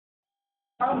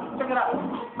Check it out.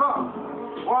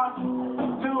 One,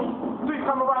 two, three,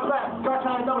 coming right back. Got you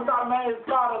ain't never thought, man, it's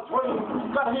got a dream.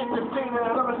 Gotta hit the scene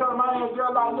and let me show my hands, girl,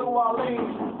 like New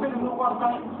Orleans. City New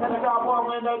Orleans, and the guy boy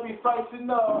when they be facing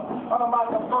up. On the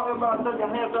microphone, everybody take your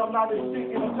hands up, now they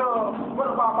shit in the tub. What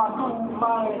about my dude,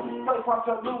 man? Play for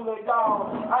Cholula,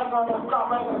 y'all. I ain't gonna stop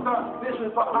making stuff. This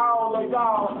is for all of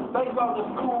y'all. They go to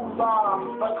school,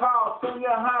 they call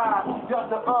senior high. Just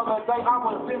the other day, I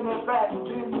was in the back,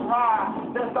 junior high.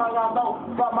 That's all y'all know.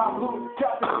 Got my blue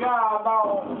captain gown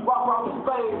on. Walk on the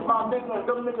stage, my niggas,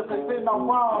 them niggas they did no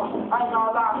wrong. I ain't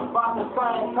gonna lie, about the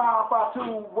same time for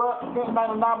two. What? In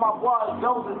 99, my boy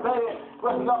Joseph dead.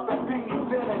 Resting up in peace,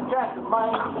 in and gases, man.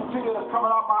 Tears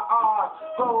coming out my eyes.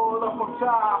 Sold up from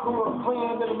childhood,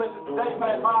 clean little Mrs.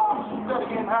 Daytime vibe. Steady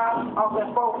getting high on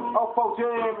that 404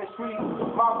 Jerry Street.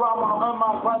 My grandma and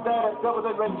my granddad, that was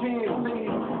a kids, see.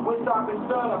 We stopping,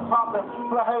 studying, popping,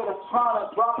 play haters, trying to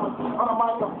drop us on the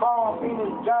microphone, in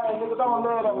this game. Nigga, don't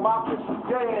let them mock it.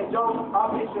 Yeah, Joe, I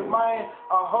miss you, man,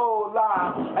 a whole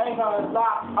lot. Ain't gonna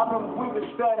lie, we been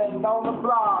standing on the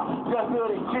block. Just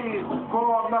little kids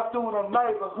growing up through the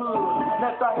neighborhood.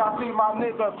 Next thing I see my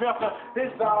nigga Vincent,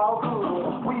 it's all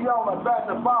good. We on the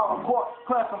basketball court,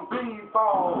 playing some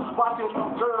b-ball. Watching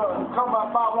them girls come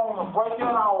up, I wanna break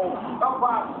it off. Up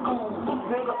by school,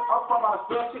 nigga, up on my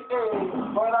special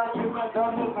ed. But I give it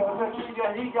that nigga,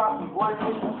 yeah, he got some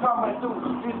working coming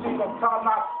through. You see them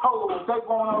top-notch hoes, they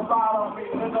wanna ride on me,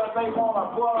 nigga, they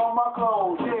wanna put on my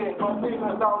clothes. Yeah, but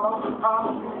niggas don't know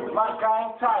how, like I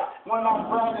ain't tight. When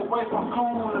I'm running away from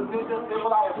school, the niggas, they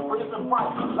were like, it's a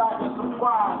fight, like a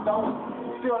surprise, though.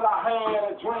 Still I had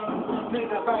a dream.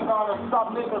 Niggas ain't gonna stop,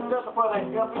 niggas looking for the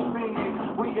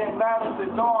MVP. We get mad at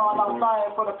the dawn, I'm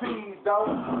fighting for the peas, though.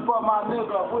 For my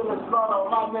nigga Willis Slaughter,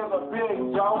 my nigga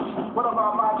Big Joe. What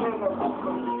about my nigga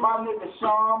Booker, my nigga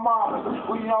Sean Marvin?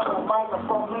 We on the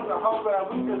microphone, nigga, hoping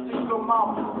we can see some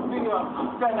mama. Still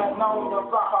standing on the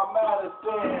block, I'm mad at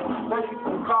them. They used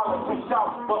to call us and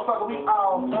shout, but fuck we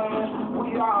all, man.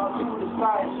 We all do the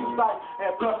same, shoot like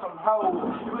and plus some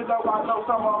hoes. Even though I know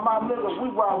some of my niggas,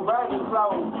 we wear ragged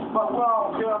clothes, but we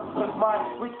don't care, cause man,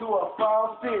 we through a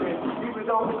fall city. Even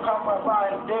though we come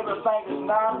by and everything is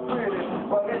not pretty,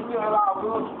 but it's still all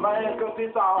good, man, cause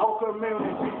it's our whole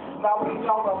community. Now we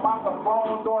on the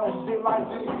microphone doing shit like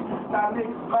this. Now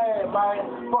niggas mad,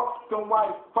 man, fuck them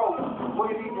white folks.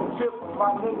 We ain't even tripping,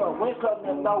 my nigga, we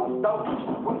cutting those dope.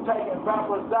 We taking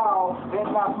backwards down in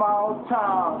my small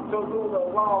town. To do the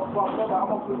wrong fuck, nigga,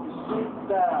 I'ma put the shit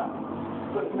down.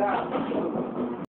 Put it down.